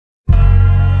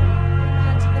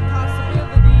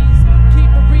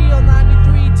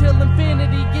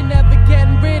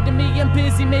I'm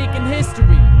busy making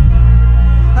history.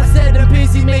 I said I'm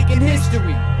busy making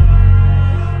history.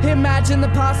 Imagine the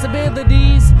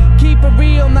possibilities. Keep it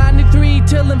real, 93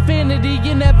 till infinity.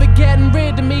 You're never getting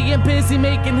rid of me. I'm busy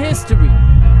making history.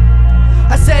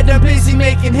 I said I'm busy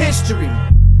making history.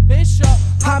 Bishop,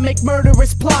 I make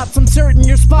murderous plots. I'm certain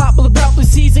your spot will abruptly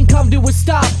cease and come to a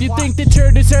stop. You think that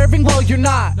you're deserving? Well, you're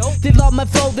not. They love my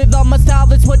flow, they love my style.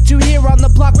 That's what you hear on the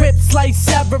block. Rip, slice,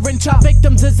 sever, and chop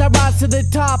victims as I rise to the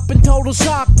top in total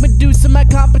shock. Medusa, my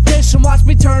competition, watch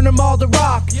me turn them all to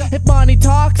rock. If money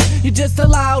talks, you're just a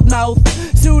loudmouth.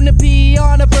 Soon to be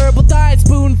on a verbal diet.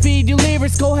 Spoon feed you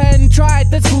lyrics, go ahead and try it.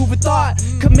 That's food for thought.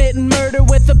 Committing murder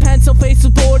with a pencil, face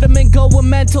with boredom and going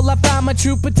mental. I found my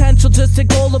true potential, just a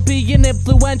goal of being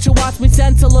influential. Watch me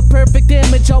stencil a perfect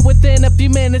image, all within a few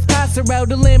minutes. Pass around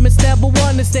the limits, never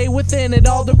want to stay within it.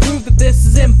 All to prove that this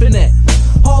is infinite.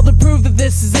 All to prove that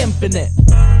this is infinite.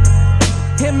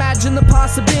 Imagine the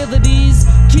possibilities.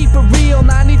 Keep it real,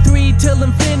 93 till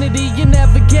infinity. You're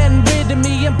never getting rid of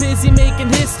me. I'm busy making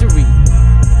history.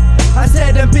 I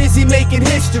said I'm busy making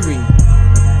history.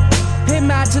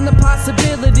 Imagine the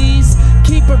possibilities.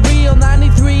 Keep it real,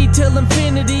 93 till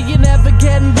infinity. You're never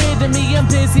getting rid of me. I'm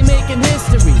busy making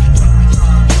history.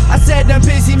 I said I'm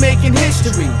busy making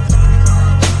history.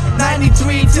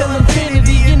 93 till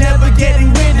infinity. You're never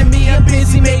getting rid of me. I'm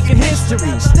busy making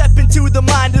history. Step into the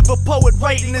mind of a poet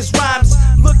writing his rhymes.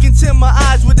 Look into my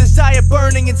eyes with desire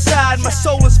burning inside. My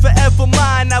soul is forever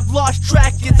mine. I've lost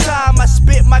track of time. I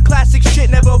spit my classic shit,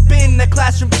 never been a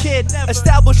classroom kid.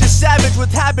 Established a savage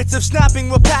with habits of snapping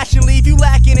with passion. Leave you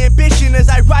lacking ambition as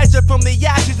I rise up from the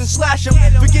ashes and slash them.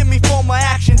 Forgive me for my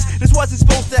actions, this wasn't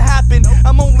supposed to happen.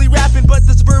 I'm only rapping, but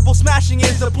this verbal smashing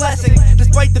is a blessing.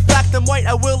 Despite the fact I'm white,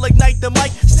 I will ignite the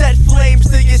mic. Set flames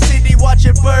to your city, watch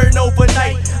it burn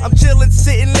overnight. I'm chillin',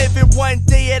 sitting, living one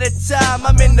day at a time.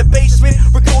 I'm in the basement,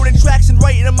 recording tracks and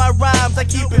writing my rhymes. I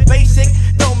keep it basic,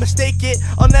 don't mistake it.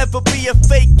 I'll never be a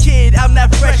fake kid, I'm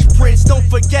that Fresh Prince, don't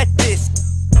forget this.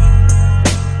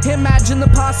 Imagine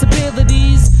the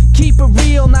possibilities. Keep it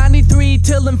real, 93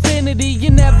 till infinity.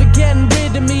 You're never getting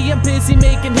rid of me. I'm busy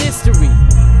making history.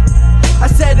 I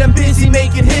said I'm busy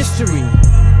making history.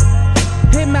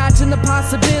 Imagine the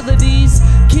possibilities.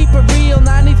 Keep it real,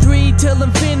 93 till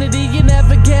infinity. You're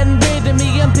never getting rid of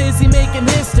me. I'm busy making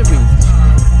history.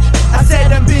 I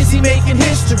said I'm busy making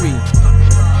history.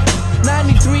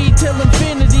 93 till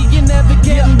infinity. You're never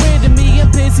getting rid of me.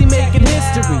 I'm busy making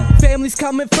history. Family's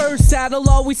coming first, that'll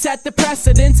always set the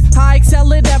precedence. I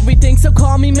excel at everything, so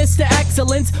call me Mr.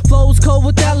 Excellence. Flows cold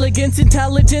with elegance,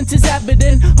 intelligence is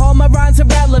evident. All my rhymes are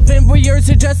relevant, where yours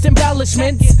are just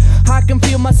embellishments. I can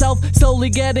feel myself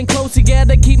slowly getting closer, yet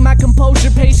I keep my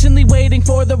composure, patiently waiting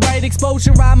for the right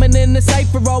exposure. Rhyming in the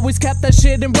cipher, always kept that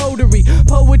shit in rotary.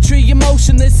 Poetry,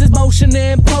 emotion, this is motion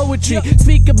and poetry.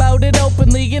 Speak about it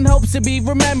openly in hopes to be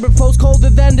remembered. Flows colder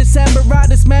than December, I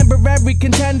dismember every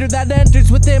contender that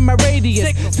enters within my radius.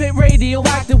 Spit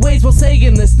radioactive waves while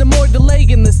saying this. The more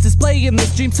delaying this, displaying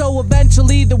this dream, so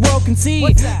eventually the world can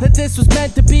see that this was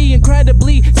meant to be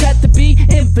incredibly set to be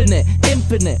infinite,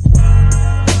 infinite.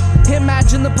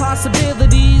 Imagine the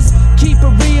possibilities. Keep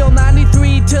it real,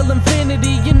 93 till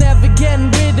infinity. You're never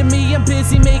getting rid of me. I'm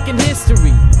busy making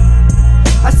history.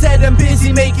 I said I'm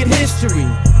busy making history.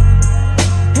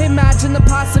 Imagine the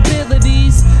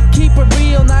possibilities. Keep it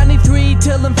real, 93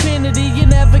 till infinity. You're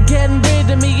never getting rid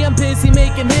of me. I'm busy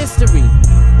making history.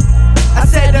 I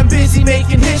said I'm busy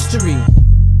making history.